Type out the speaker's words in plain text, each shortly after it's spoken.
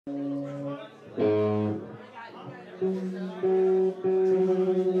Welcome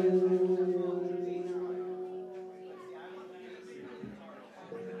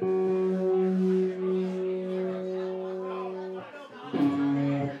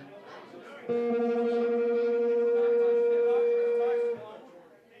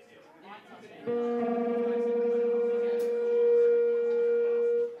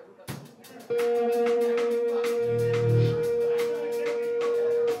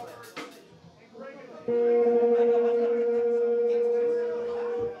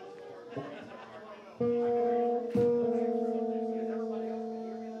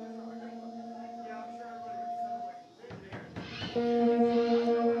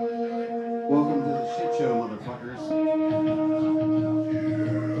to the shit show, motherfuckers.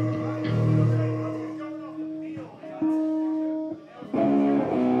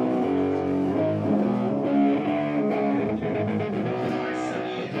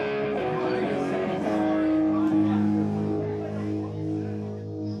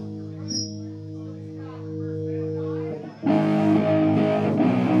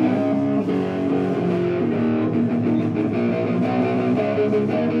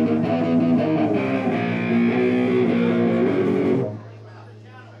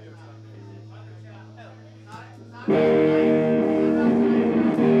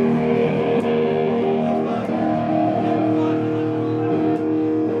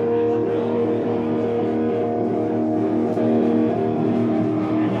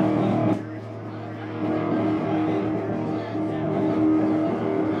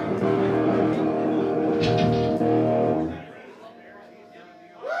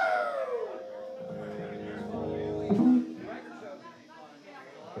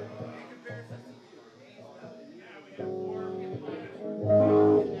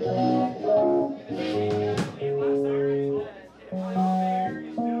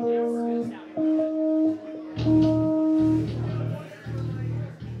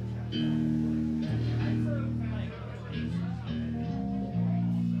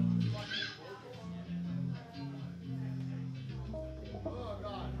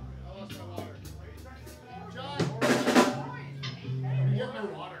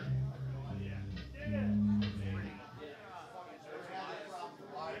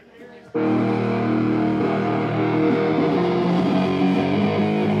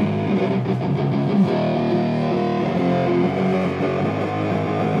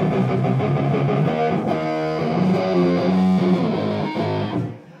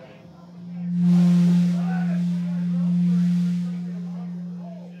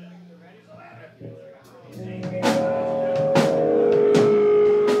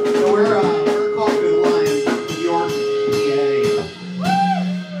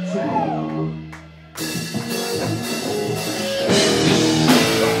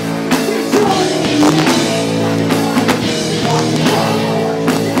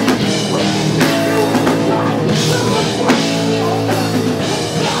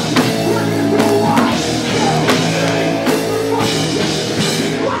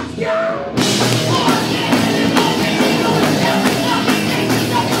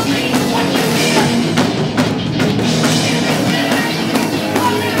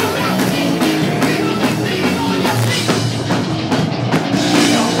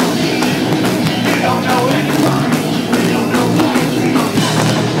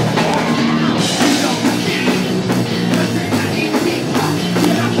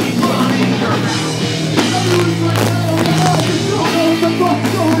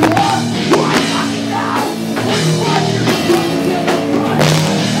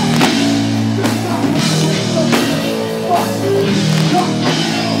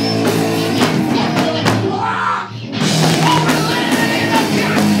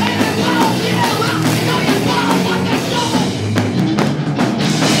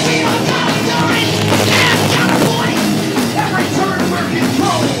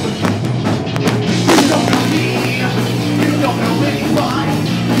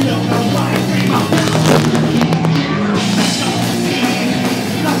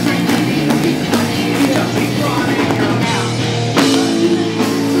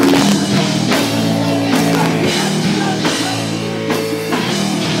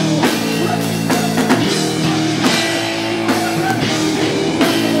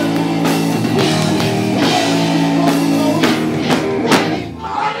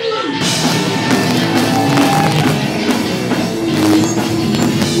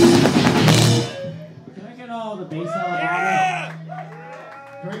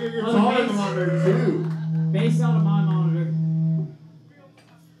 Bass out of my monitor.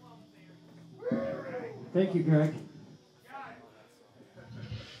 Thank you, Greg.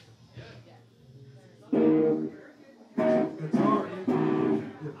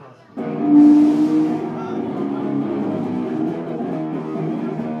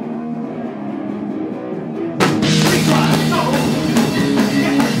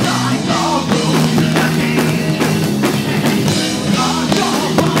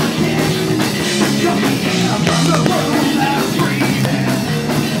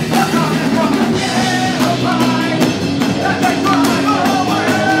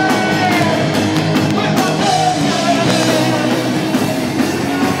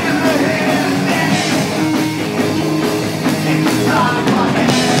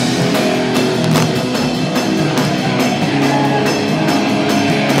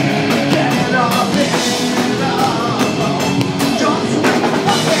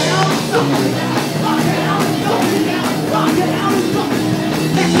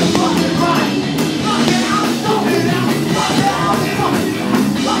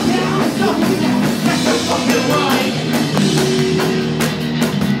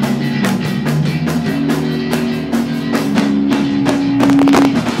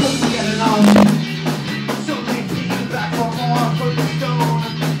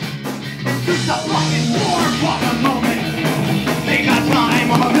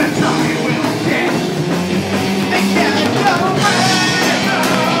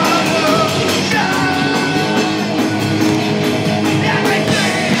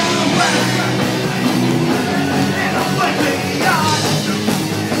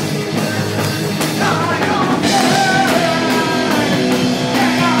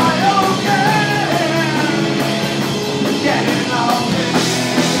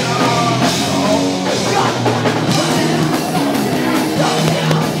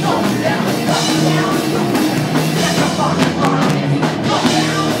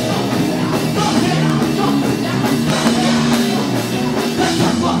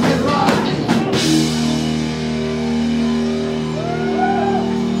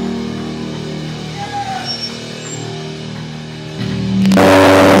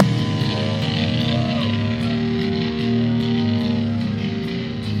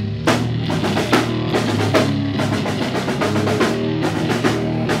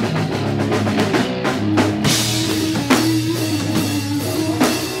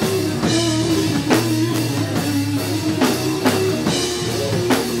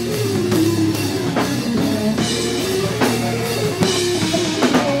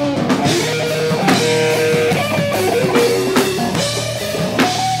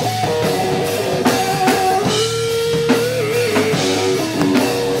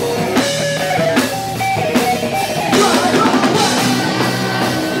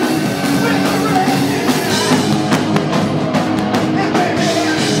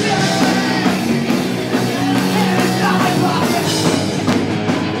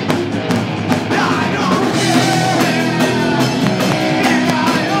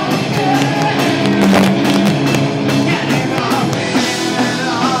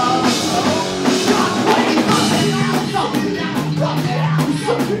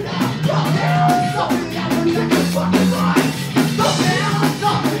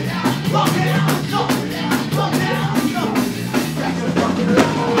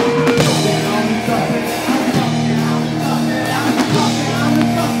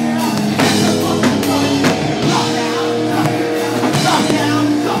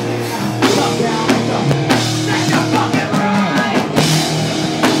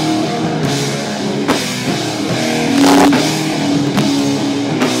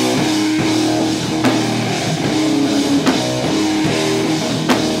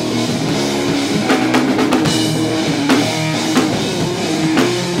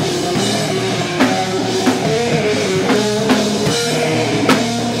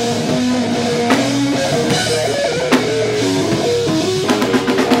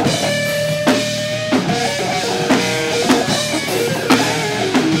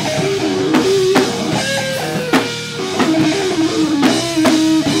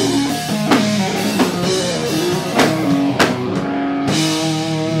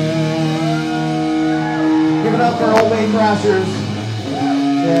 Thrashers.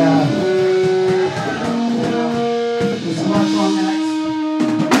 Yeah. This much on next.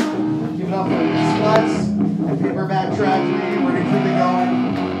 Give it up for Splats and Paperback Tragedy. We're going to keep it going.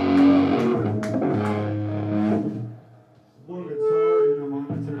 One guitar and a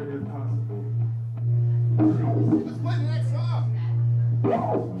monitor if possible. Let's play the next song.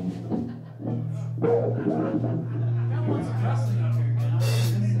 That one's cussing up here, guys.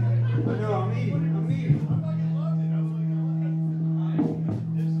 I know, I'm eating.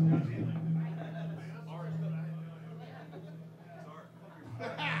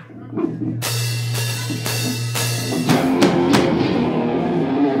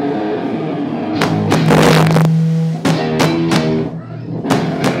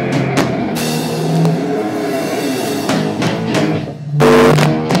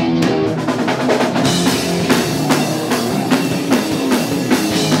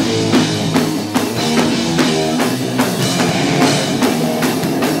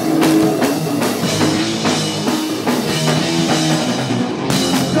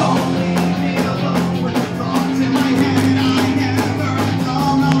 Don't leave me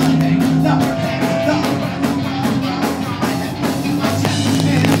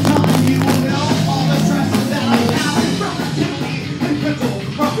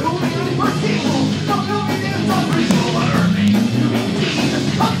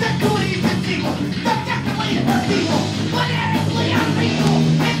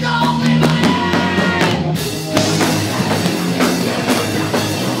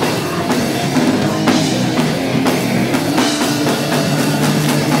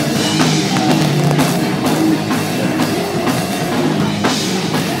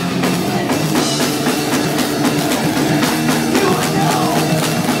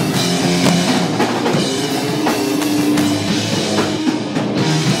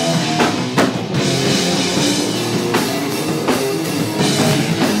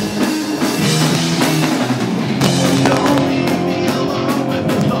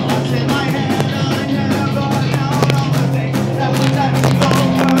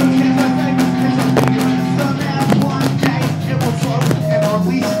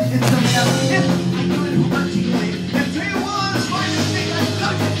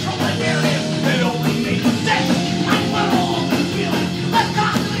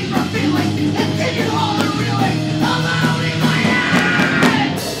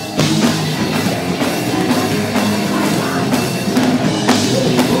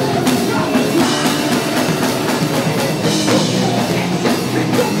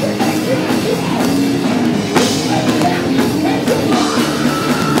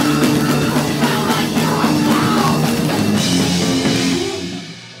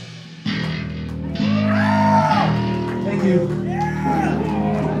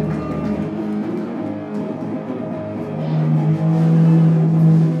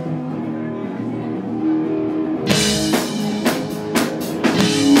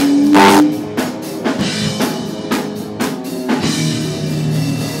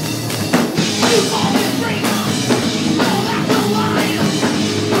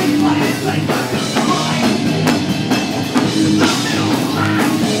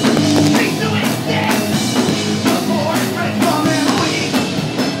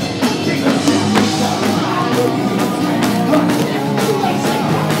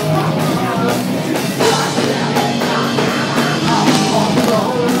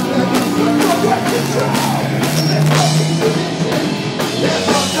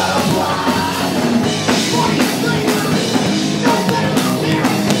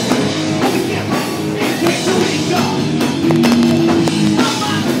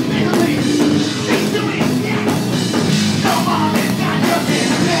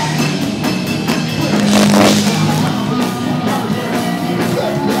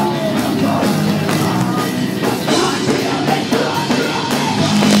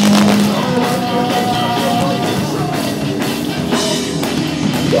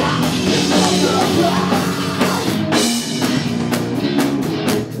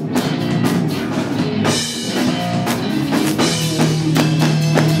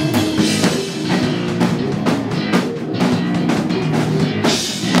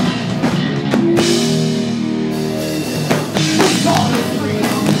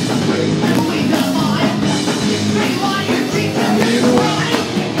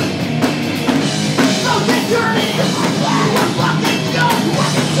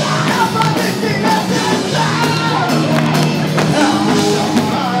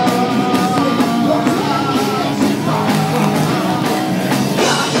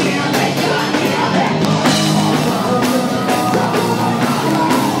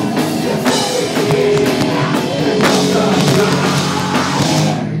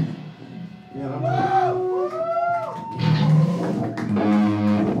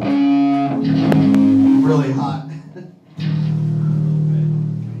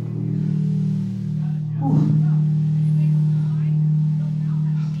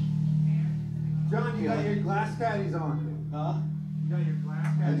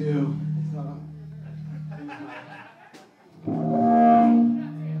I do.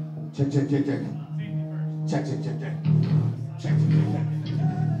 Check, check, check, check. Check, check, check, check. Check, check, check, check.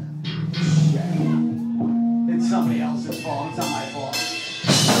 Check. It's somebody else's fault. It's not my fault.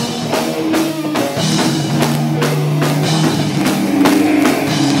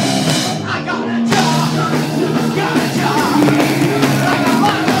 I got a job. Got a job. I got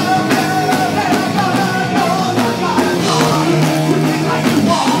my love, and I got a dog. I got a dog. Treat like you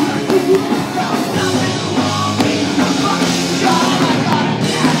want. There's nothing wrong with the fucking job. I got a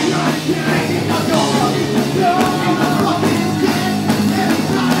cat. Making a dog. You're a fucking kid. It's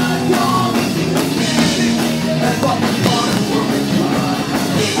not a dog. It's a kid. That's what the fun is working for.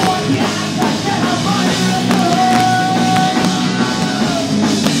 People cats. I cannot find it.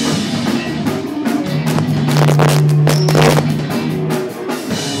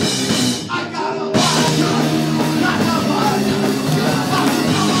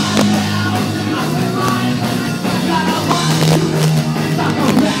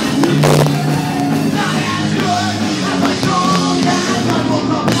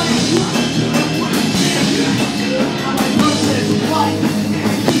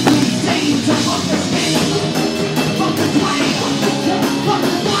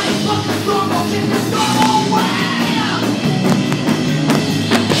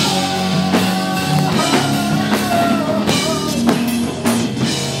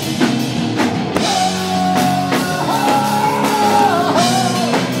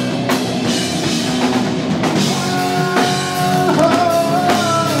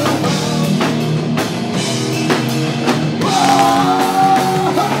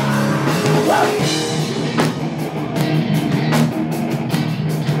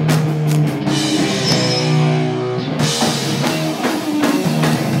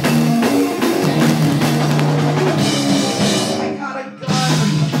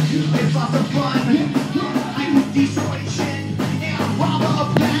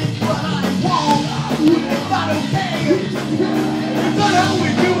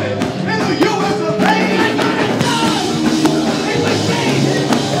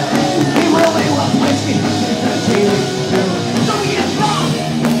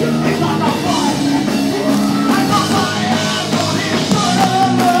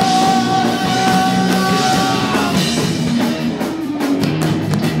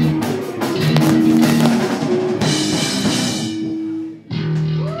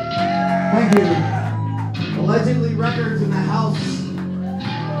 Thank you. Allegedly Records in the house.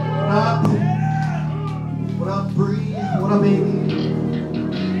 What up? What up, Bree? What up, Amy?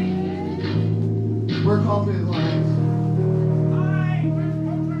 We're called through the lines.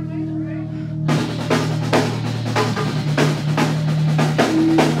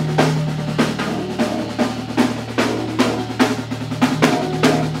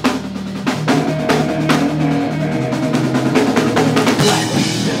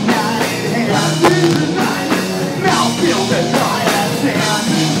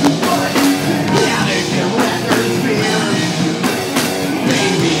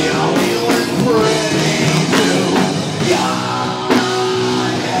 Baby, I'll be pretty too.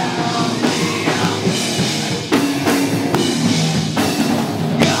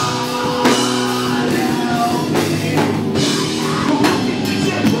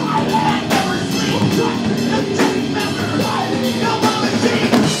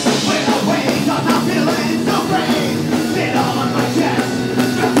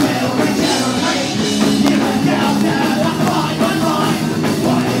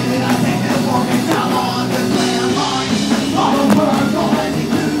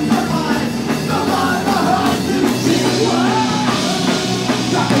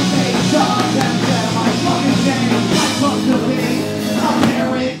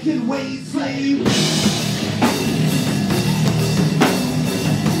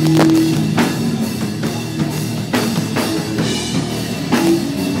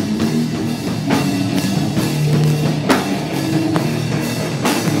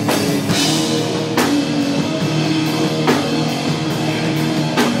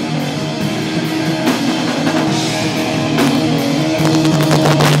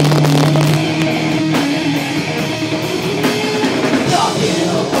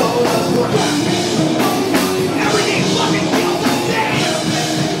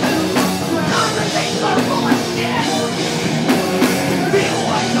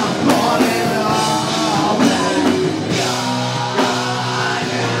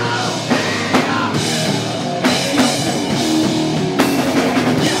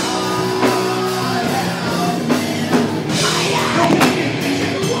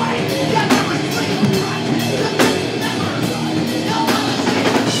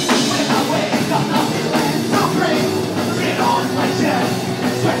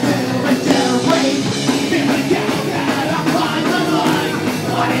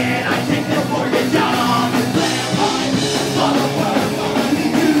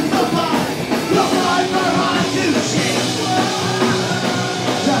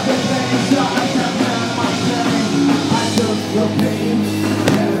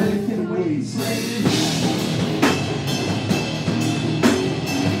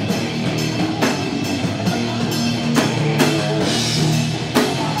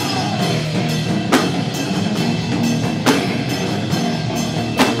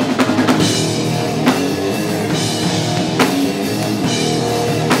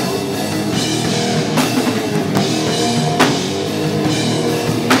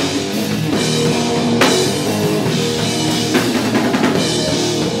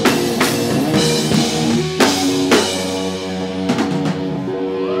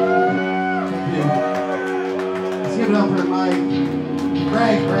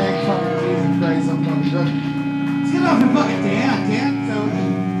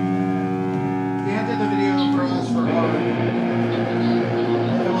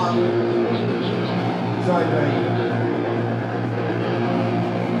 Sorry, Greg.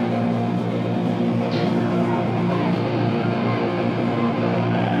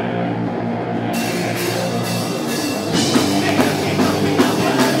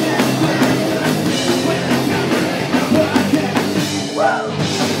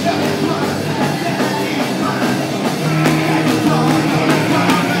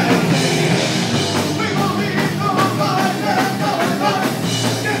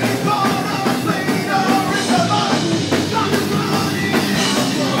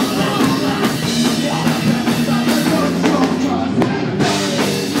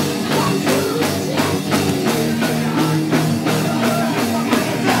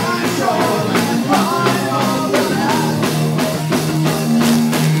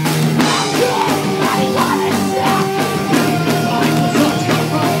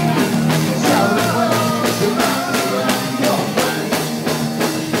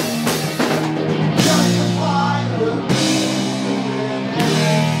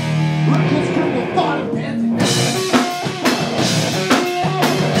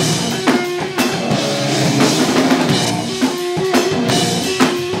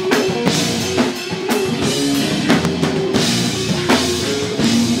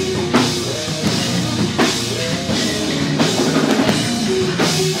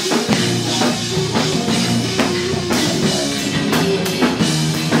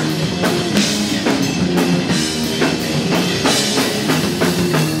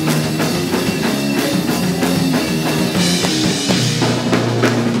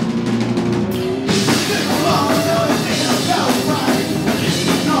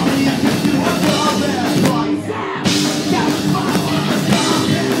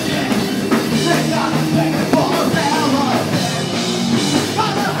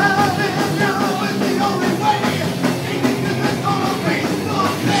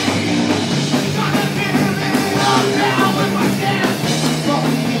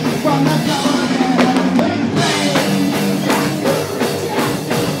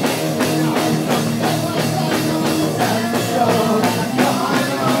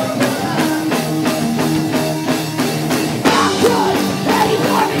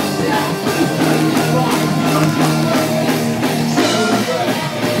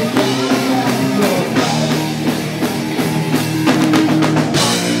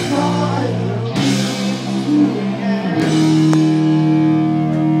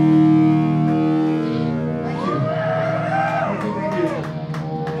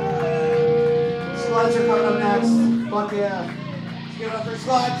 Sluts are coming up next. Fuck yeah. Let's give it up for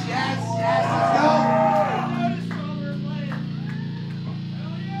Sluts. Yes, yes, let's go.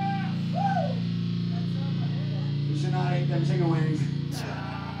 You should not eat them chicken wings.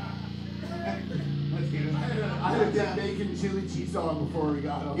 Let's get it. I had a good bacon chili cheese dog before we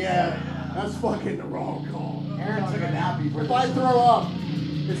got up. Yeah. That's fucking the wrong call. Aaron took a nap before If I throw up,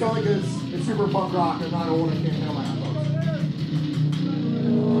 it's only because it's super punk rock and I don't want to can't handle my elbows.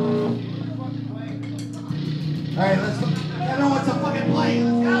 Alright, let's go. Everyone wants to fucking play.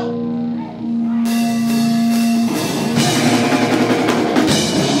 Let's go.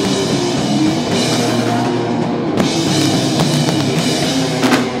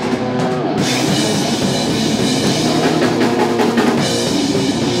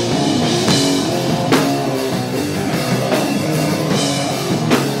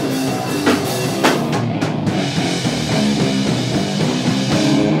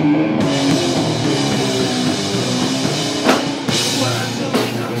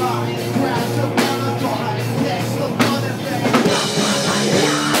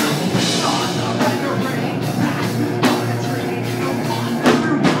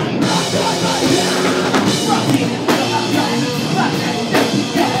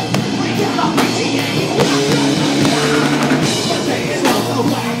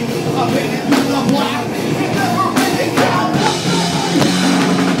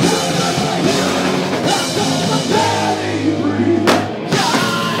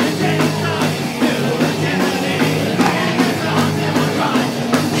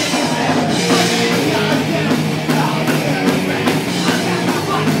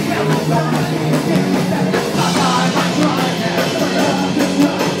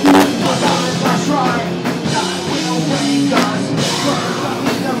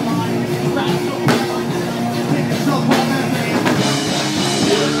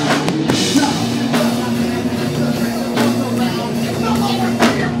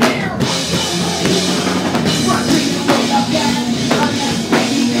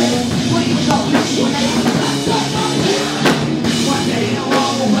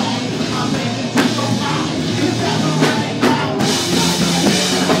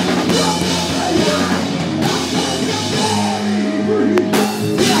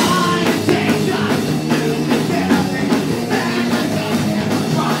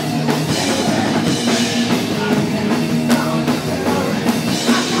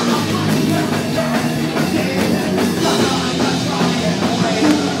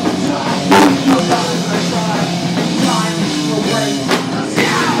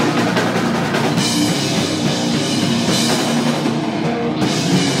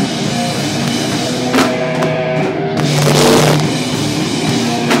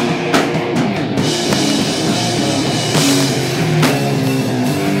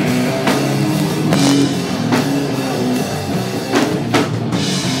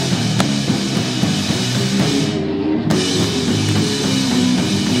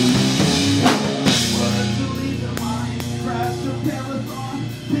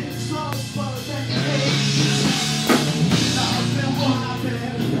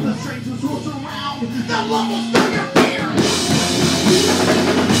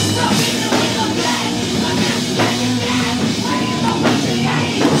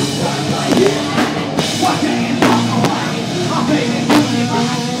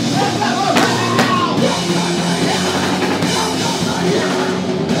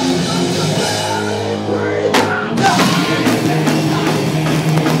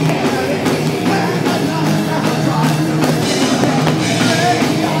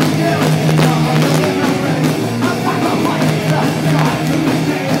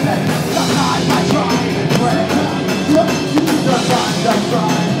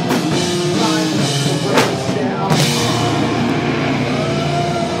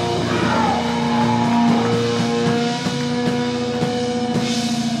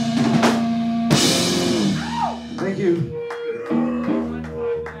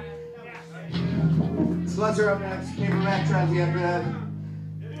 Sluts are up next. Came from Mac trying to get that.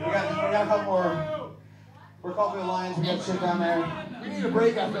 We got a couple more. We're calling the lines. We got shit down there. We need a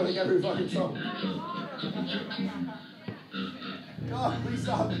break after like every fucking song. God, please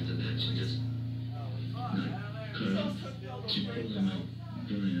stop it.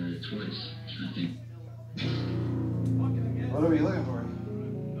 What are we looking for?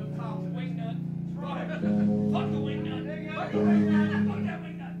 Fuck the wing nut. There you go. Fuck the wing nut. Fuck that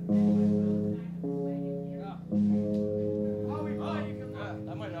wing nut.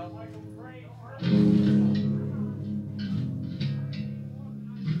 That might help.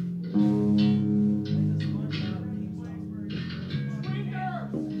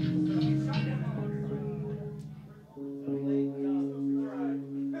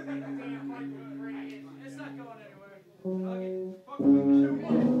 It's not going anywhere. Fuck the wing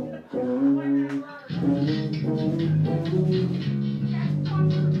nut.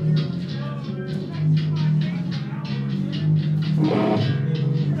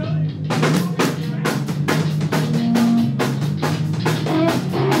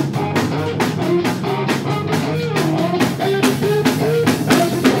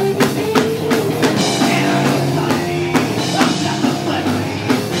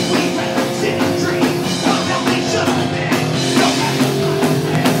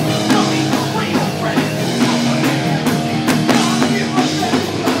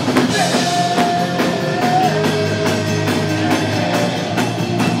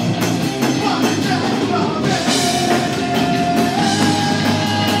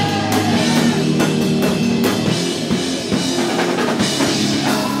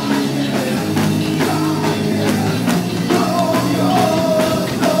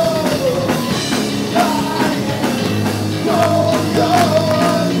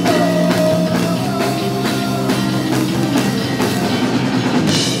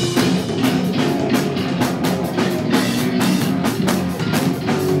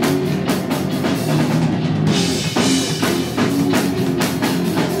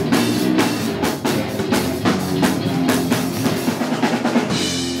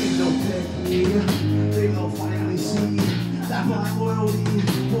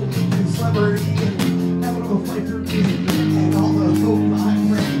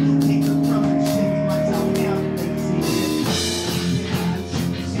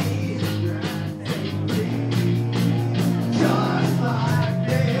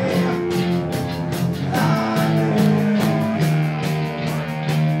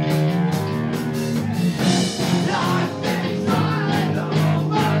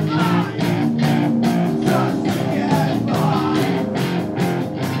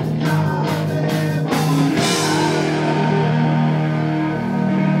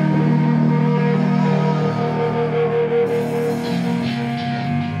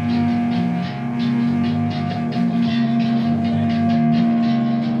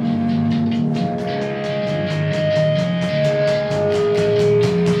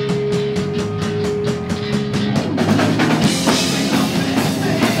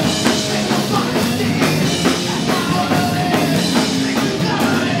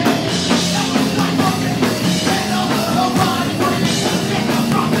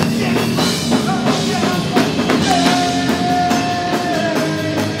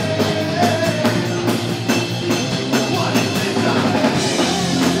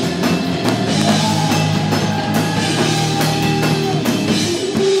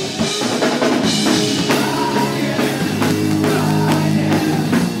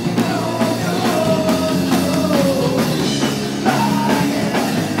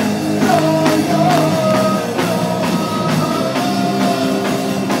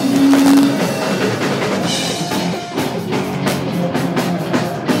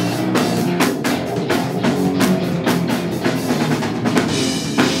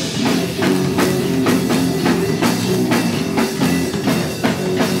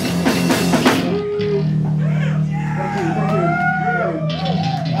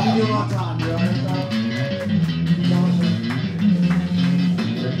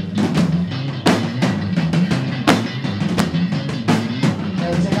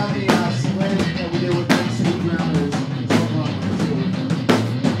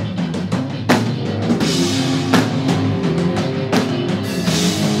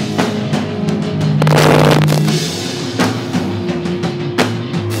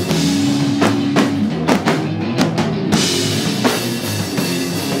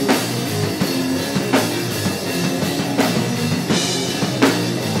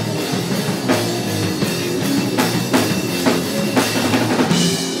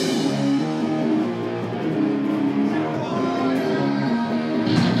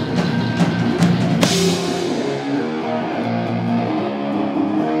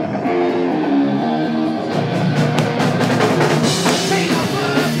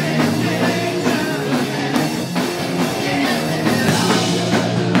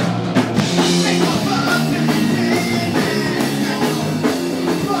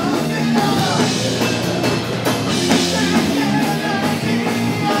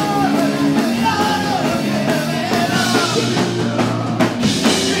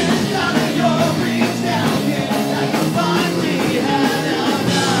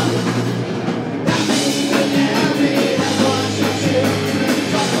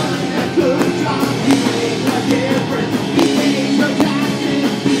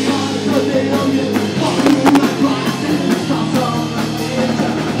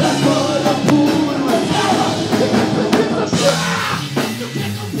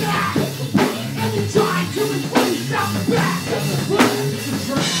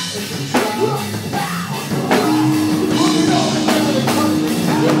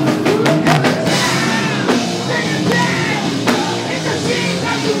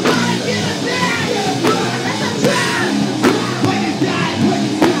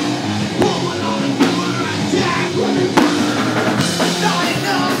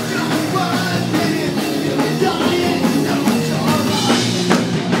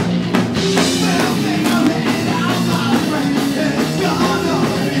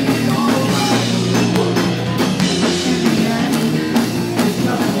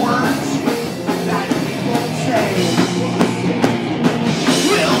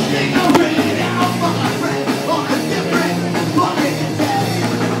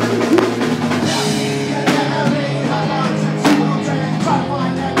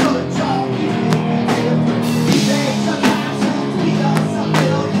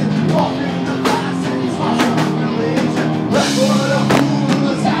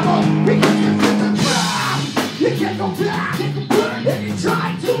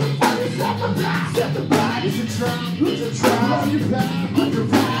 Set the back, it's a trap, it's a trap. On your back, on your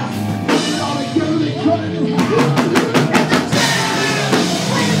back. Put it all together, they cut it in half. It's a trap,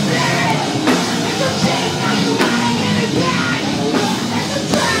 it's a trap. It's a chain, now you wanna get it back. It's a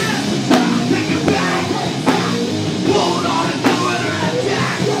trap, take it back. Hold on and do it or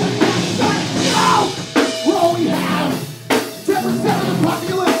attack. No, we're all we have. 10% of the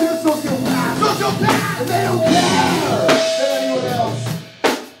population is sociopaths, and they don't care than anyone else.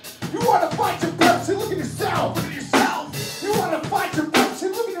 You wanna fight your Pepsi? Look at yourself. Look at yourself. You wanna fight your Pepsi?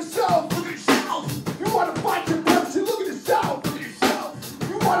 Look at yourself. Look at yourself. You wanna fight your Pepsi? Look at yourself. Look at yourself.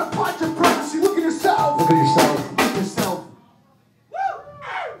 You wanna fight your Pepsi? Look at yourself. Look at yourself. Look at yourself.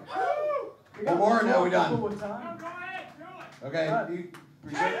 One more or no, we done? Okay, you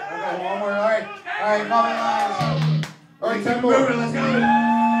appreciate it? Okay, one more. All right, comment lines. All right, 10 more. Let's go.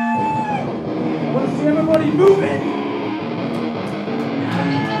 Let's see everybody moving.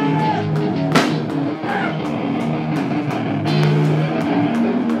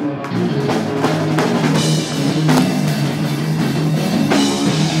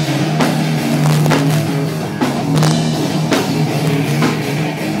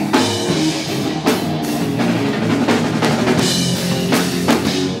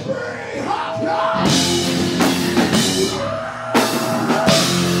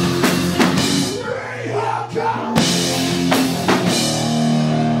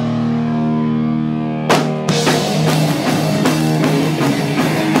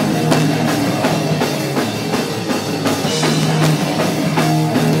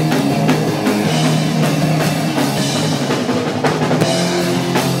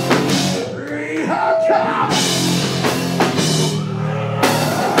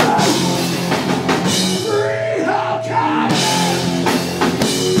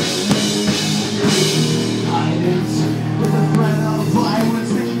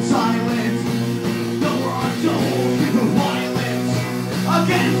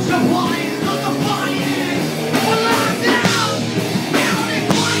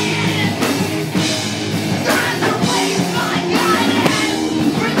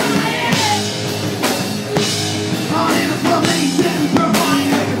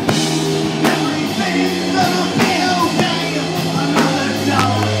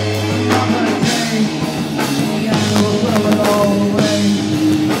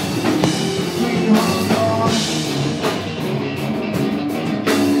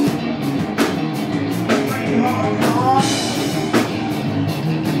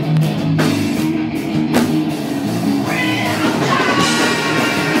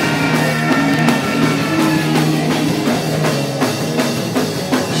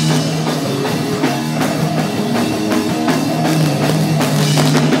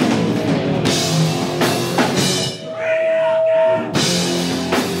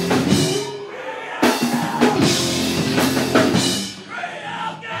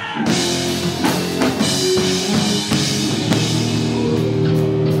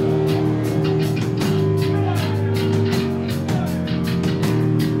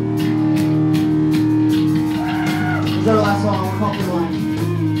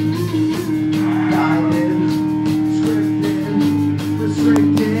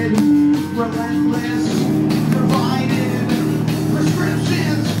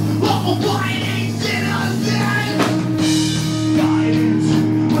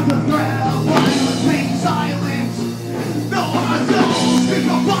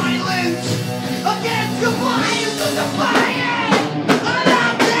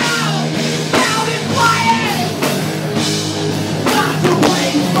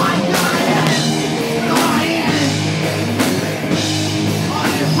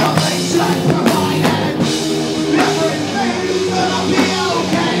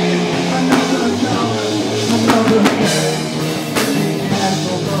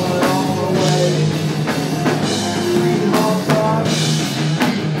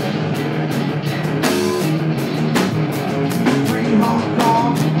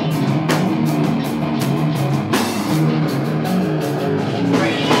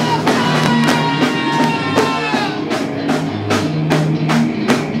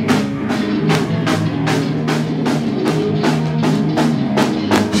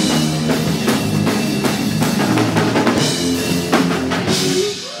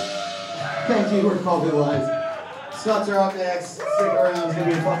 Sluts are up next. Stick around. It's going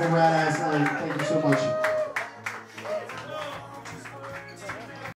to be a fucking rad ass night. Thank you so much.